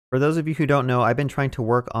For those of you who don't know, I've been trying to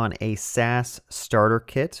work on a SaaS starter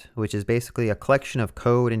kit, which is basically a collection of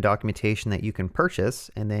code and documentation that you can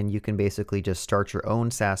purchase, and then you can basically just start your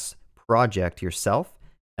own SaaS project yourself.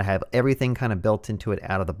 I have everything kind of built into it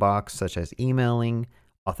out of the box, such as emailing,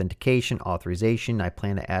 authentication, authorization. I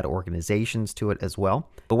plan to add organizations to it as well.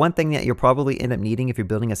 But one thing that you'll probably end up needing if you're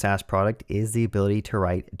building a SaaS product is the ability to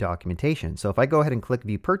write documentation. So if I go ahead and click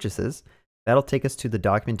View Purchases, that'll take us to the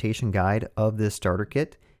documentation guide of this starter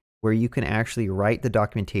kit, where you can actually write the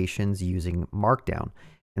documentations using Markdown.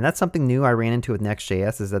 And that's something new I ran into with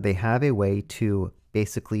Next.js, is that they have a way to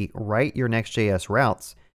basically write your Next.js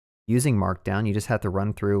routes using Markdown. You just have to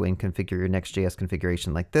run through and configure your Next.js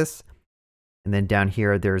configuration like this. And then down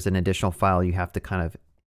here, there's an additional file you have to kind of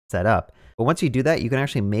set up. But once you do that, you can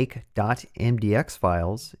actually make .mdx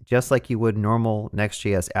files just like you would normal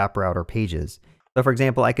Next.js app router pages. So for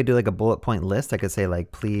example, I could do like a bullet point list. I could say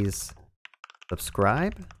like, please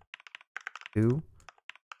subscribe to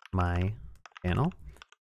my channel.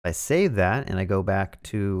 If I save that and I go back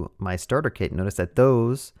to my starter kit, notice that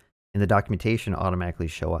those in the documentation automatically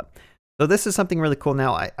show up. So this is something really cool.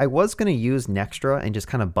 Now I was going to use Nextra and just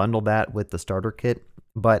kind of bundle that with the starter kit,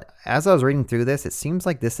 but as I was reading through this, it seems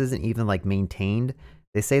like this isn't even like maintained.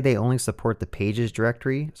 They say they only support the pages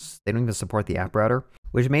directory. They don't even support the app router,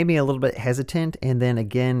 which made me a little bit hesitant. And then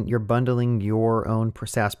again, you're bundling your own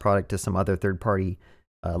SaaS product to some other third-party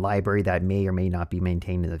library that may or may not be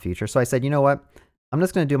maintained in the future. So I said, you know what? I'm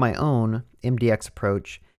just going to do my own MDX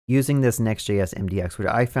approach using this Next.js MDX, which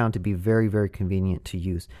I found to be very, very convenient to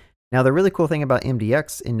use. Now, the really cool thing about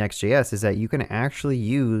MDX in Next.js is that you can actually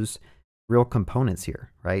use real components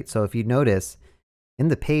here, right? So if you notice in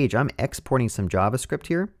the page, I'm exporting some JavaScript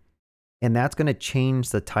here, and that's going to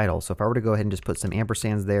change the title. So if I were to go ahead and just put some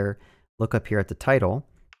ampersands there, look up here at the title,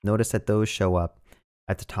 notice that those show up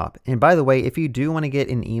at the top. And by the way, if you do want to get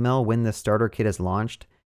an email when the starter kit is launched,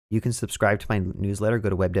 you can subscribe to my newsletter. Go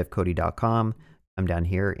to webdevcody.com, come down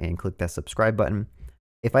here and click that subscribe button.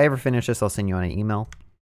 If I ever finish this, I'll send you on an email.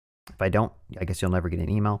 If I don't, I guess you'll never get an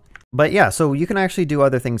email. But yeah, so you can actually do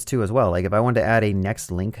other things too as well. Like if I wanted to add a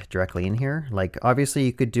next link directly in here, like obviously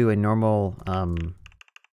you could do a normal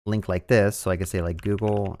link like this. So I could say like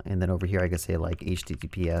Google, and then over here I could say like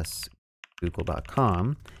https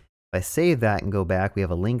google.com. If I save that and go back, we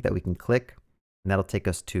have a link that we can click, and that'll take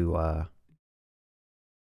us to, I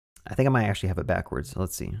think I might actually have it backwards.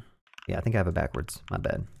 Let's see. Yeah, I think I have it backwards. My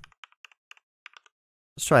bad.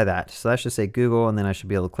 Let's try that. So that should say Google, and then I should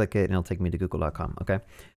be able to click it, and it'll take me to google.com. Okay.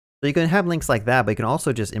 So you can have links like that, but you can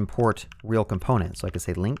also just import real components. So I could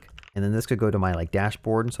say link, and then this could go to my like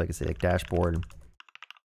dashboard. So I could say like dashboard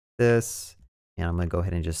this, and I'm going to go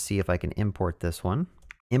ahead and just see if I can import this one.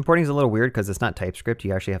 Importing is a little weird because it's not TypeScript.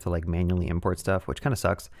 You actually have to like manually import stuff, which kind of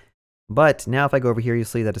sucks. But now if I go over here, you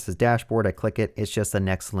see that it says dashboard. I click it. It's just the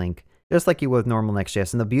next link, just like you would with normal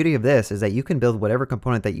Next.js. And the beauty of this is that you can build whatever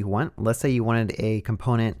component that you want. Let's say you wanted a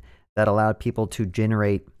component that allowed people to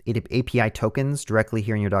generate API tokens directly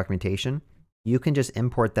here in your documentation. You can just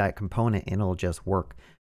import that component and it'll just work.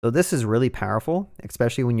 So this is really powerful,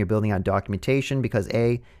 especially when you're building out documentation, because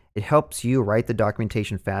it helps you write the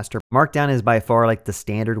documentation faster. Markdown is by far like the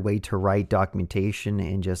standard way to write documentation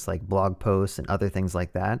and just like blog posts and other things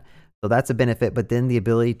like that. So that's a benefit, but then the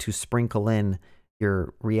ability to sprinkle in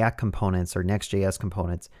your React components or Next.js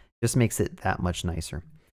components just makes it that much nicer.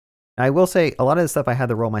 Now, I will say a lot of the stuff I had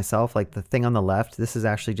to roll myself, like the thing on the left, this is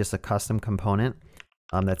actually just a custom component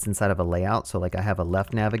that's inside of a layout. So like I have a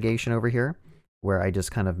left navigation over here where I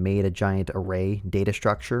just kind of made a giant array data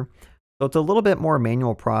structure. So it's a little bit more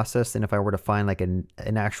manual process than if I were to find like an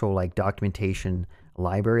actual like documentation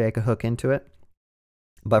library I could hook into it.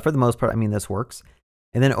 But for the most part, I mean, this works.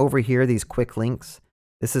 And then over here, these quick links,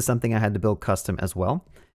 this is something I had to build custom as well,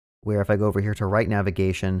 where if I go over here to right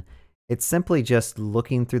navigation, it's simply just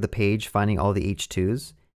looking through the page, finding all the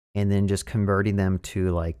H2s, and then just converting them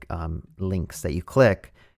to like links that you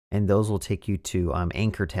click, and those will take you to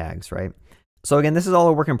anchor tags, right? So again, this is all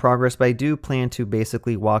a work in progress, but I do plan to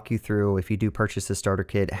basically walk you through, if you do purchase the starter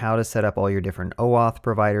kit, how to set up all your different OAuth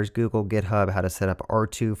providers, Google, GitHub, how to set up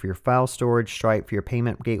R2 for your file storage, Stripe for your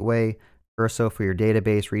payment gateway, Verso for your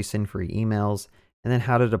database, Resend for your emails, and then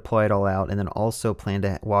how to deploy it all out, and then also plan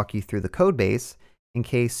to walk you through the code base in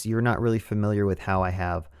case you're not really familiar with how I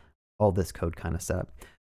have all this code kind of set up.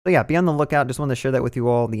 So yeah, be on the lookout. Just wanted to share that with you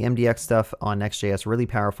all. The MDX stuff on Next.js, really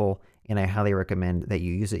powerful, and I highly recommend that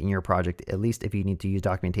you use it in your project, at least if you need to use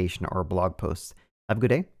documentation or blog posts. Have a good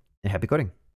day and happy coding.